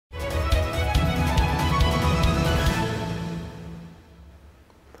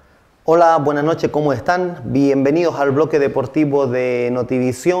Hola, buenas noches, ¿cómo están? Bienvenidos al bloque deportivo de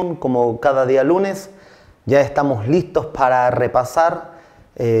Notivision, como cada día lunes. Ya estamos listos para repasar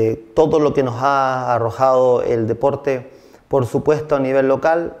todo lo que nos ha arrojado el deporte, por supuesto a nivel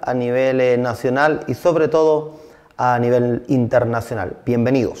local, a nivel nacional y sobre todo a nivel internacional.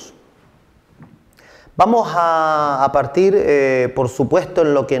 Bienvenidos. Vamos a partir, por supuesto,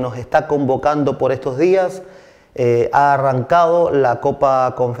 en lo que nos está convocando por estos días. Ha arrancado la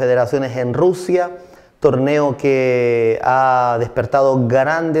Copa Confederaciones en Rusia, torneo que ha despertado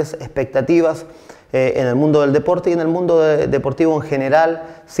grandes expectativas en el mundo del deporte y en el mundo deportivo en general.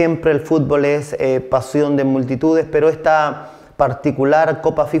 Siempre el fútbol es pasión de multitudes, pero esta particular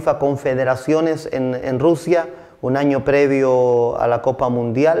Copa FIFA Confederaciones en Rusia, un año previo a la Copa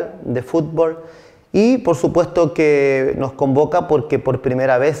Mundial de Fútbol, y por supuesto que nos convoca porque por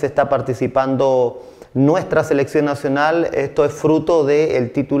primera vez está participando nuestra selección nacional. Esto es fruto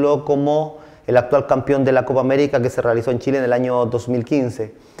del título como el actual campeón de la Copa América que se realizó en Chile en el año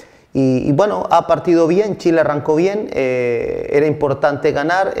 2015. Y bueno, ha partido bien, Chile arrancó bien, era importante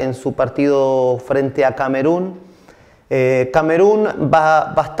ganar en su partido frente a Camerún. Camerún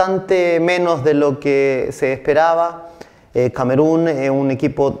va bastante menos de lo que se esperaba. Camerún es un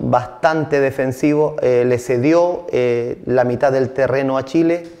equipo bastante defensivo, le cedió la mitad del terreno a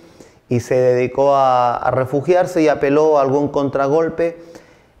Chile y se dedicó a refugiarse y apeló a algún contragolpe,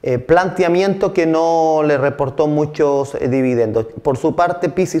 planteamiento que no le reportó muchos dividendos. Por su parte,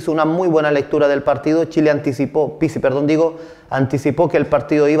 Pizzi hizo una muy buena lectura del partido. Anticipó que el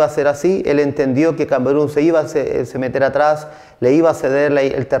partido iba a ser así. Él entendió que Camerún se iba a meter atrás, le iba a ceder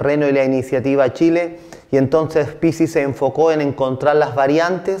el terreno y la iniciativa a Chile, y entonces Pizzi se enfocó en encontrar las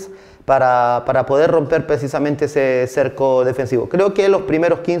variantes para poder romper precisamente ese cerco defensivo. Creo que los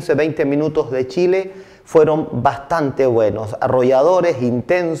primeros 15-20 minutos de Chile fueron bastante buenos, arrolladores,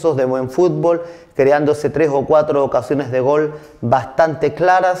 intensos, de buen fútbol, creándose 3 o 4 ocasiones de gol bastante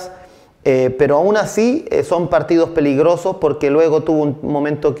claras, pero aún así son partidos peligrosos porque luego tuvo un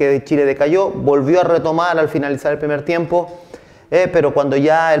momento que Chile decayó, volvió a retomar al finalizar el primer tiempo, pero cuando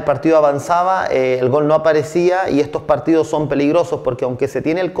ya el partido avanzaba, el gol no aparecía, y estos partidos son peligrosos porque aunque se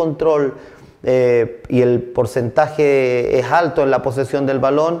tiene el control y el porcentaje es alto en la posesión del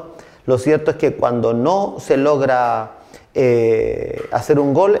balón, lo cierto es que cuando no se logra hacer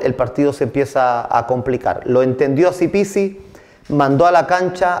un gol, el partido se empieza a complicar. Lo entendió así Pizzi, mandó a la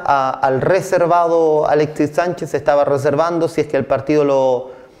cancha al reservado Alexis Sánchez, estaba reservando si es que el partido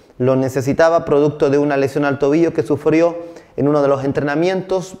lo necesitaba, producto de una lesión al tobillo que sufrió en uno de los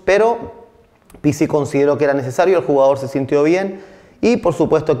entrenamientos, pero Pizzi consideró que era necesario, el jugador se sintió bien, y por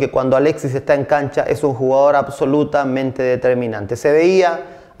supuesto que cuando Alexis está en cancha es un jugador absolutamente determinante. Se veía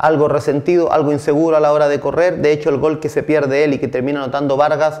algo resentido, algo inseguro a la hora de correr. De hecho, el gol que se pierde él y que termina anotando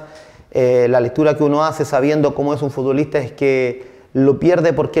Vargas, la lectura que uno hace sabiendo cómo es un futbolista es que lo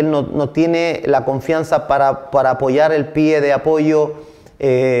pierde porque él no tiene la confianza para apoyar el pie de apoyo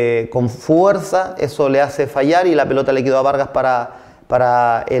con fuerza. Eso le hace fallar y la pelota le quedó a Vargas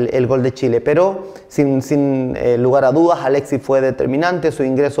para el gol de Chile. Pero sin lugar a dudas, Alexis fue determinante. Su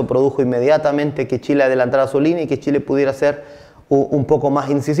ingreso produjo inmediatamente que Chile adelantara su línea y que Chile pudiera ser un poco más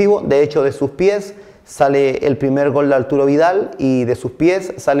incisivo. De hecho, de sus pies sale el primer gol de Arturo Vidal y de sus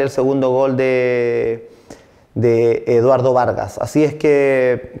pies sale el segundo gol de Eduardo Vargas. Así es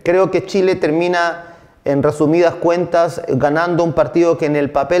que creo que Chile termina, en resumidas cuentas, ganando un partido que en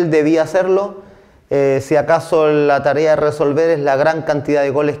el papel debía hacerlo. Si acaso la tarea de resolver es la gran cantidad de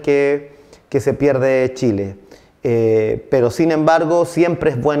goles que se pierde Chile. Pero sin embargo,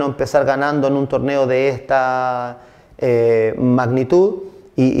 siempre es bueno empezar ganando en un torneo de esta magnitud,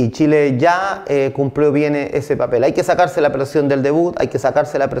 y Chile ya cumplió bien ese papel. Hay que sacarse la presión del debut, hay que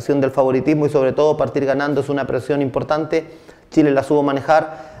sacarse la presión del favoritismo, y sobre todo partir ganando es una presión importante. Chile la supo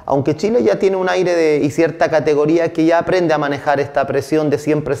manejar, aunque Chile ya tiene un aire y cierta categoría que ya aprende a manejar esta presión de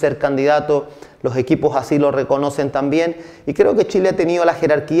siempre ser candidato. Los equipos así lo reconocen también, y creo que Chile ha tenido la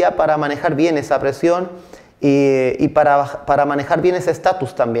jerarquía para manejar bien esa presión y para manejar bien ese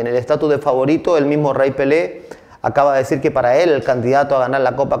estatus también, el estatus de favorito. El mismo Rey Pelé acaba de decir que para él el candidato a ganar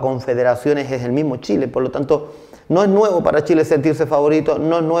la Copa Confederaciones es el mismo Chile. Por lo tanto, no es nuevo para Chile sentirse favorito,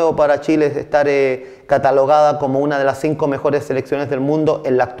 no es nuevo para Chile estar catalogada como una de las 5 mejores selecciones del mundo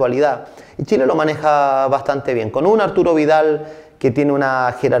en la actualidad. Y Chile lo maneja bastante bien, con un Arturo Vidal que tiene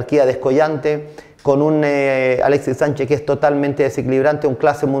una jerarquía descollante, con un Alexis Sánchez que es totalmente desequilibrante, un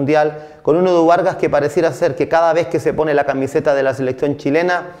clase mundial, con un Edu Vargas que pareciera ser que cada vez que se pone la camiseta de la selección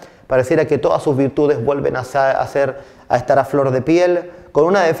chilena, pareciera que todas sus virtudes vuelven a estar a flor de piel, con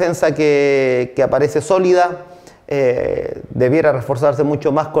una defensa que aparece sólida, debiera reforzarse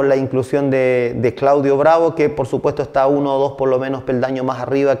mucho más con la inclusión de Claudio Bravo, que por supuesto está uno o dos por lo menos peldaños más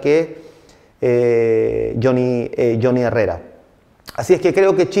arriba que Johnny Herrera. Así es que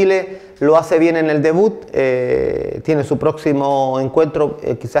creo que Chile lo hace bien en el debut, tiene su próximo encuentro,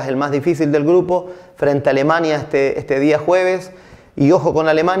 quizás el más difícil del grupo, frente a Alemania este día jueves. Y ojo con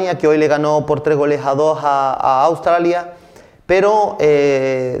Alemania, que hoy le ganó por 3-2 a Australia. Pero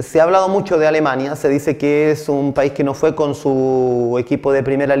se ha hablado mucho de Alemania, se dice que es un país que no fue con su equipo de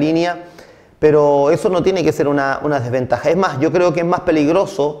primera línea, pero eso no tiene que ser una desventaja. Es más, yo creo que es más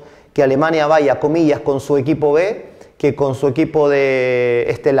peligroso que Alemania vaya, comillas, con su equipo B que con su equipo de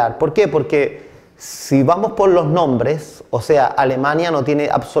estelar. ¿Por qué? Porque si vamos por los nombres, o sea, Alemania no tiene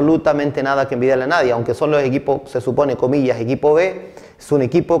absolutamente nada que envidiarle a nadie, aunque son los equipos, se supone, comillas, equipo B, es un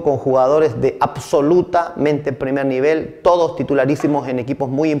equipo con jugadores de absolutamente primer nivel, todos titularísimos en equipos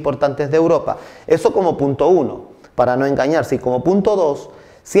muy importantes de Europa. Eso como punto uno, para no engañarse. Y como punto dos,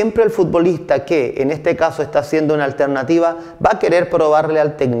 siempre el futbolista que en este caso está haciendo una alternativa va a querer probarle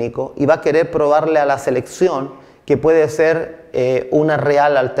al técnico y va a querer probarle a la selección que puede ser una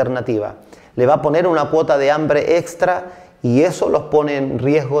real alternativa. Le va a poner una cuota de hambre extra y eso los pone en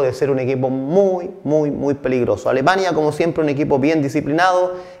riesgo de ser un equipo muy peligroso. Alemania, como siempre, un equipo bien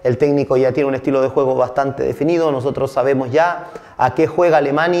disciplinado, el técnico ya tiene un estilo de juego bastante definido, nosotros sabemos ya a qué juega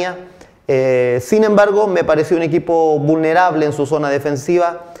Alemania. Sin embargo, me pareció un equipo vulnerable en su zona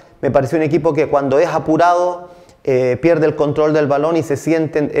defensiva, me pareció un equipo que cuando es apurado pierde el control del balón y se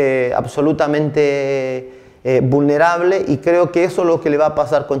siente absolutamente vulnerable, y creo que eso es lo que le va a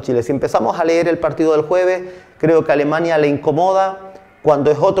pasar con Chile. Si empezamos a leer el partido del jueves, creo que a Alemania le incomoda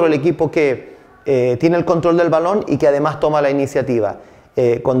cuando es otro el equipo que tiene el control del balón y que además toma la iniciativa.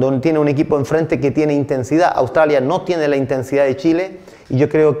 Cuando tiene un equipo enfrente que tiene intensidad, Australia no tiene la intensidad de Chile, y yo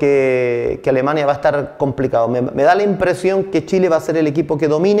creo que Alemania va a estar complicado. Me da la impresión que Chile va a ser el equipo que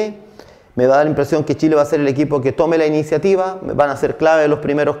domine, me da la impresión que Chile va a ser el equipo que tome la iniciativa, van a ser clave los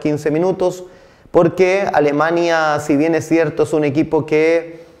primeros 15 minutos, porque Alemania, si bien es cierto, es un equipo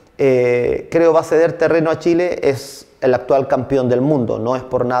que creo va a ceder terreno a Chile, es el actual campeón del mundo, no es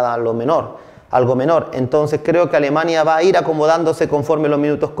por nada algo menor. Entonces creo que Alemania va a ir acomodándose conforme los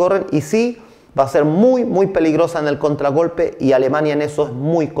minutos corren, y sí, va a ser muy peligrosa en el contragolpe, y Alemania en eso es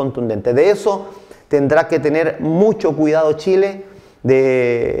muy contundente. De eso tendrá que tener mucho cuidado Chile,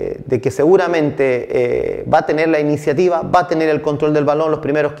 de que seguramente va a tener la iniciativa, va a tener el control del balón los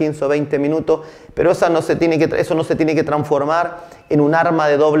primeros 15 o 20 minutos, pero eso no se tiene que transformar en un arma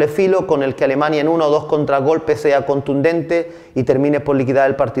de doble filo con el que Alemania en uno o dos contragolpes sea contundente y termine por liquidar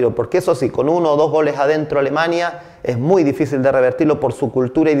el partido, porque eso sí, con uno o dos goles adentro Alemania es muy difícil de revertirlo por su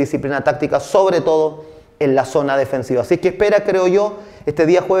cultura y disciplina táctica, sobre todo en la zona defensiva. Así que espera, creo yo, este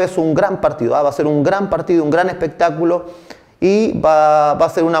día jueves un gran partido, va a ser un gran partido, un gran espectáculo, y va a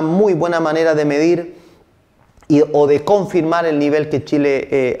ser una muy buena manera de medir o de confirmar el nivel que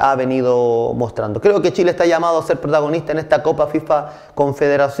Chile ha venido mostrando. Creo que Chile está llamado a ser protagonista en esta Copa FIFA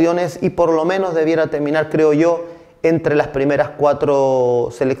Confederaciones, y por lo menos debiera terminar, creo yo, entre las primeras 4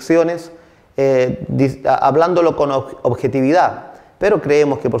 selecciones, hablándolo con objetividad. Pero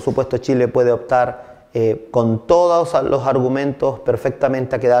creemos que por supuesto Chile puede optar con todos los argumentos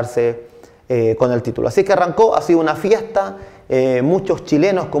perfectamente a quedarse con el título. Así que arrancó, ha sido una fiesta, muchos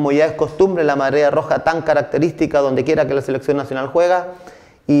chilenos, como ya es costumbre, la marea roja tan característica donde quiera que la selección nacional juega,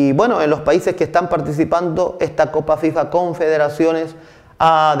 y bueno, en los países que están participando, esta Copa FIFA Confederaciones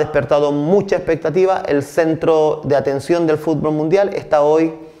ha despertado mucha expectativa. El centro de atención del fútbol mundial está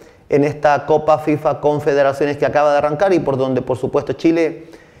hoy en esta Copa FIFA Confederaciones que acaba de arrancar, y por donde por supuesto Chile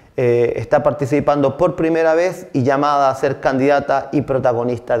está participando por primera vez y llamada a ser candidata y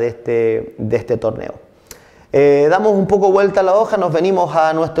protagonista de este torneo. Damos un poco vuelta a la hoja, nos venimos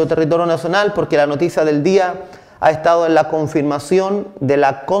a nuestro territorio nacional, porque la noticia del día ha estado en la confirmación de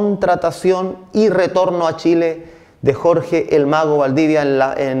la contratación y retorno a Chile de Jorge el Mago Valdivia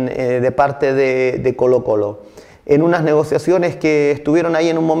de parte de Colo-Colo. En unas negociaciones que estuvieron ahí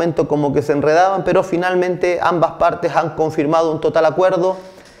en un momento como que se enredaban, pero finalmente ambas partes han confirmado un total acuerdo,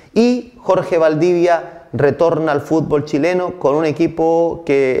 y Jorge Valdivia retorna al fútbol chileno con un equipo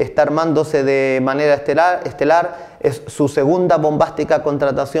que está armándose de manera estelar. Es su segunda bombástica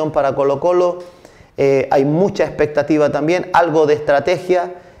contratación para Colo-Colo. Hay mucha expectativa también, algo de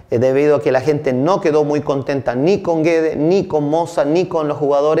estrategia, debido a que la gente no quedó muy contenta ni con Guede, ni con Moza, ni con los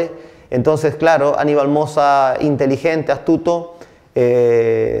jugadores. Entonces, claro, Aníbal Moza, inteligente, astuto,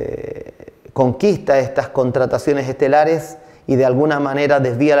 conquista estas contrataciones estelares y de alguna manera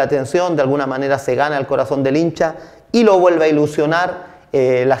desvía la atención, de alguna manera se gana el corazón del hincha y lo vuelve a ilusionar,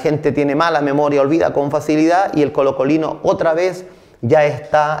 la gente tiene mala memoria, olvida con facilidad, y el colocolino otra vez ya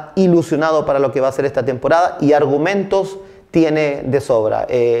está ilusionado para lo que va a ser esta temporada y argumentos tiene de sobra.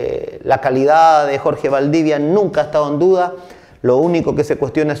 La calidad de Jorge Valdivia nunca ha estado en duda, lo único que se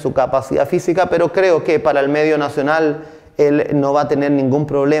cuestiona es su capacidad física, pero creo que para el medio nacional él no va a tener ningún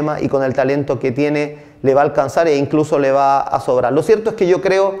problema y con el talento que tiene le va a alcanzar e incluso le va a sobrar. Lo cierto es que yo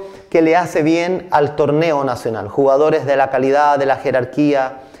creo que le hace bien al torneo nacional. Jugadores de la calidad, de la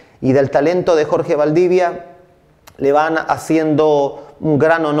jerarquía y del talento de Jorge Valdivia le van haciendo un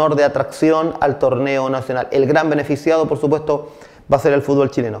gran honor de atracción al torneo nacional. El gran beneficiado, por supuesto, va a ser el fútbol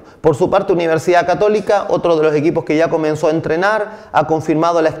chileno. Por su parte, Universidad Católica, otro de los equipos que ya comenzó a entrenar, ha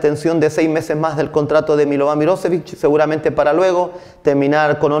confirmado la extensión de 6 meses más del contrato de Milovan Mirosevic, seguramente para luego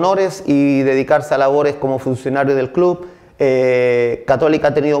terminar con honores y dedicarse a labores como funcionario del club. Católica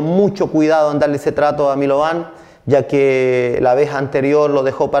ha tenido mucho cuidado en darle ese trato a Milovan, ya que la vez anterior lo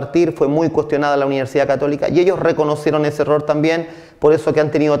dejó partir, fue muy cuestionada la Universidad Católica y ellos reconocieron ese error también, por eso que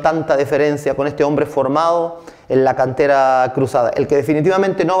han tenido tanta deferencia con este hombre formado en la cantera cruzada. El que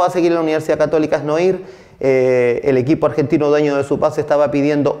definitivamente no va a seguir en la Universidad Católica es Noir. El equipo argentino dueño de su pase estaba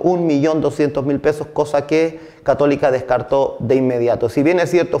pidiendo 1.200.000 pesos, cosa que Católica descartó de inmediato. Si bien es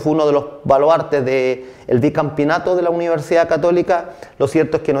cierto, fue uno de los baluartes del bicampeonato de la Universidad Católica, lo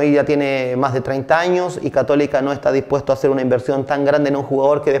cierto es que Noir ya tiene más de 30 años y Católica no está dispuesto a hacer una inversión tan grande en un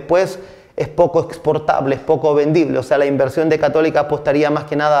jugador que después es poco exportable, es poco vendible. O sea, la inversión de Católica apostaría más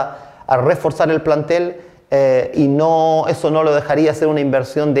que nada a reforzar el plantel y eso no lo dejaría hacer una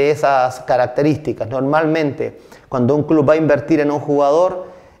inversión de esas características. Normalmente, cuando un club va a invertir en un jugador,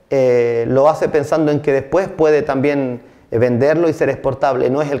 lo hace pensando en que después puede también venderlo y ser exportable.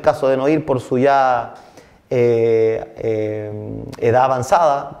 No es el caso de Noir por su ya edad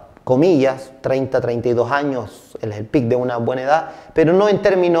avanzada, comillas, 30, 32 años, es el pic de una buena edad, pero no en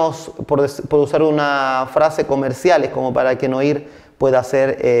términos, por usar una frase, comerciales, como para que Noir pueda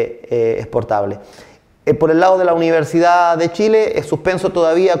ser exportable. Por el lado de la Universidad de Chile, es suspenso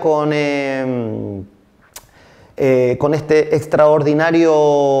todavía con este extraordinario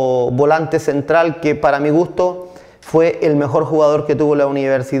volante central que para mi gusto fue el mejor jugador que tuvo la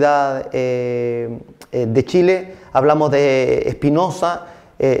Universidad de Chile. Hablamos de Espinosa,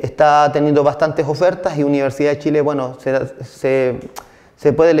 está teniendo bastantes ofertas y Universidad de Chile, bueno, se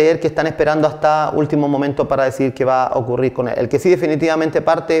puede leer que están esperando hasta último momento para decir qué va a ocurrir con él. El que sí definitivamente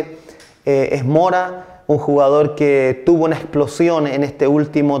parte es Mora, un jugador que tuvo una explosión en este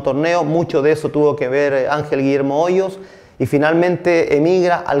último torneo, mucho de eso tuvo que ver Ángel Guillermo Hoyos, y finalmente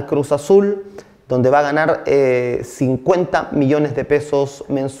emigra al Cruz Azul, donde va a ganar 50 millones de pesos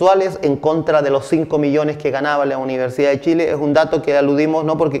mensuales en contra de los 5 millones que ganaba la Universidad de Chile. Es un dato que aludimos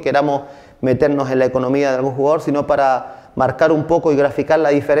no porque queramos meternos en la economía de algún jugador, sino para marcar un poco y graficar la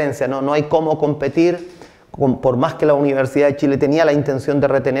diferencia. No hay cómo competir, por más que la Universidad de Chile tenía la intención de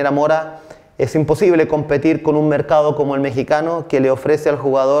retener a Mora. Es imposible competir con un mercado como el mexicano, que le ofrece al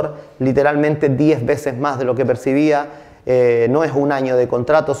jugador literalmente 10 veces más de lo que percibía. No es un año de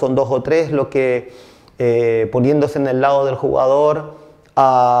contrato, son 2 o 3, lo que poniéndose en el lado del jugador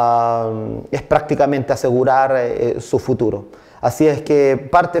es prácticamente asegurar su futuro. Así es que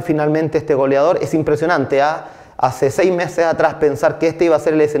parte finalmente este goleador. Es impresionante, hace 6 meses atrás pensar que este iba a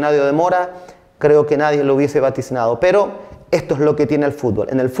ser el escenario de Mora, creo que nadie lo hubiese vaticinado, pero esto es lo que tiene el fútbol.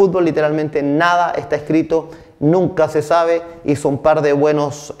 En el fútbol literalmente nada está escrito, nunca se sabe. Hizo un par de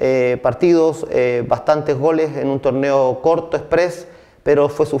buenos partidos, bastantes goles en un torneo corto, express, pero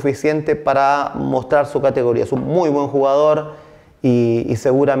fue suficiente para mostrar su categoría. Es un muy buen jugador y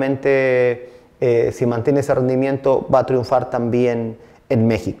seguramente si mantiene ese rendimiento va a triunfar también en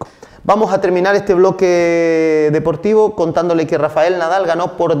México. Vamos a terminar este bloque deportivo contándole que Rafael Nadal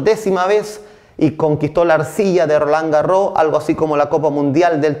ganó por 10ª vez y conquistó la arcilla de Roland Garros, algo así como la Copa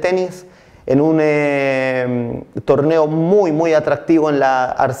Mundial del tenis, en un torneo muy atractivo en la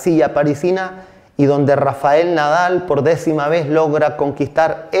arcilla parisina, y donde Rafael Nadal por 10ª vez logra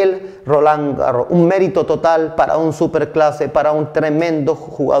conquistar el Roland Garros. Un mérito total para un superclase, para un tremendo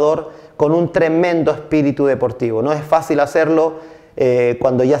jugador con un tremendo espíritu deportivo. No es fácil hacerlo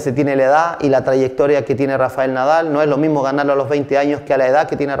cuando ya se tiene la edad y la trayectoria que tiene Rafael Nadal. No es lo mismo ganarlo a los 20 años que a la edad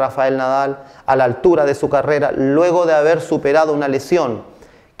que tiene Rafael Nadal, a la altura de su carrera, luego de haber superado una lesión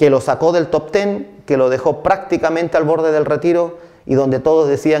que lo sacó del top 10, que lo dejó prácticamente al borde del retiro y donde todos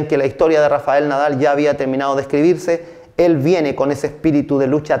decían que la historia de Rafael Nadal ya había terminado de escribirse. Él viene con ese espíritu de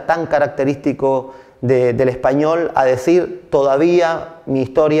lucha tan característico del español a decir: todavía mi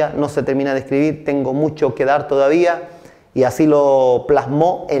historia no se termina de escribir, tengo mucho que dar todavía. y así lo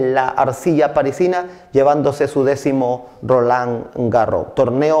plasmó en la arcilla parisina, llevándose su 10º Roland Garros.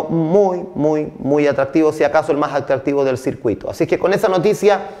 Torneo muy atractivo, si acaso el más atractivo del circuito. Así que con esa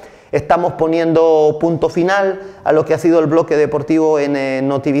noticia estamos poniendo punto final a lo que ha sido el bloque deportivo en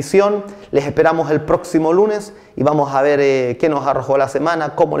Notivision. Les esperamos el próximo lunes y vamos a ver qué nos arrojó la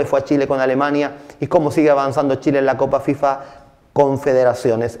semana, cómo le fue a Chile con Alemania y cómo sigue avanzando Chile en la Copa FIFA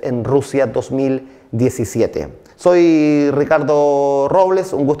Confederaciones en Rusia 2017. Soy Ricardo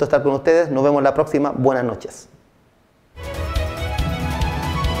Robles, un gusto estar con ustedes. Nos vemos la próxima. Buenas noches.